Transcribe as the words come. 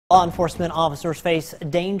Law enforcement officers face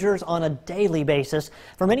dangers on a daily basis.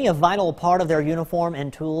 For many, a vital part of their uniform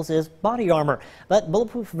and tools is body armor. But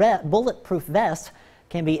bulletproof vests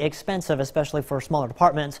can be expensive, especially for smaller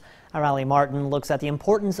departments. Our Ali Martin looks at the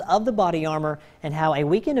importance of the body armor and how a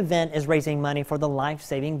weekend event is raising money for the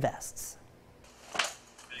life-saving vests.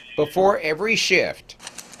 Before every shift,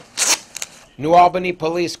 New Albany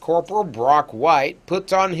Police Corporal Brock White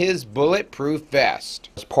puts on his bulletproof vest.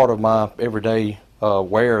 It's part of my everyday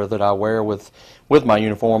wear that I wear with my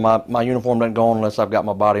uniform. My uniform doesn't go on unless I've got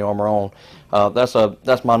my body armor on.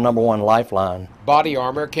 That's my number one lifeline. Body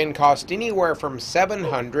armor can cost anywhere from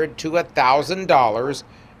 $700 to $1,000,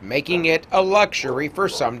 making it a luxury for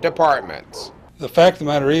some departments. The fact of the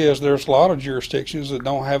matter is, there's a lot of jurisdictions that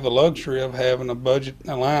don't have the luxury of having a budget,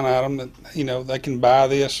 a line item that, you know, they can buy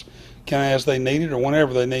this kind of as they need it or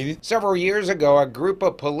whenever they need it. Several years ago, a group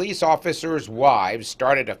of police officers' wives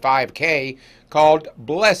started a 5K called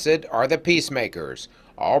Blessed Are the Peacemakers.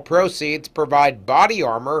 All proceeds provide body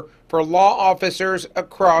armor for law officers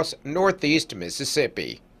across Northeast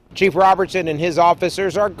Mississippi. Chief Robertson and his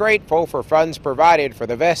officers are grateful for funds provided for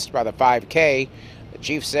the vest by the 5K. The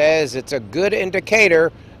chief says it's a good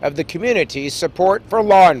indicator of the community's support for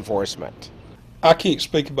law enforcement. I can't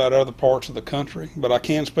speak about other parts of the country, but I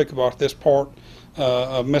can speak about this part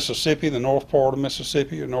of Mississippi, the north part of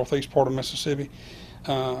Mississippi, or northeast part of Mississippi.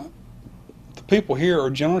 The people here are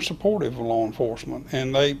generally supportive of law enforcement,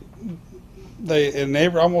 and they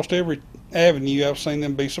in almost every avenue I've seen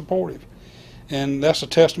them be supportive, and that's a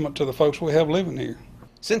testament to the folks we have living here.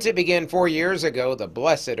 Since it began 4 years ago, the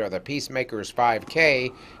Blessed Are the Peacemakers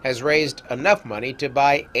 5K has raised enough money to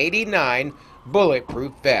buy 89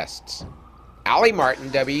 bulletproof vests. Ali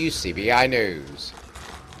Martin, WCBI News.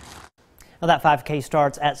 Well, that 5K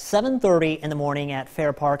starts at 7:30 in the morning at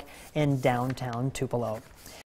Fair Park in downtown Tupelo.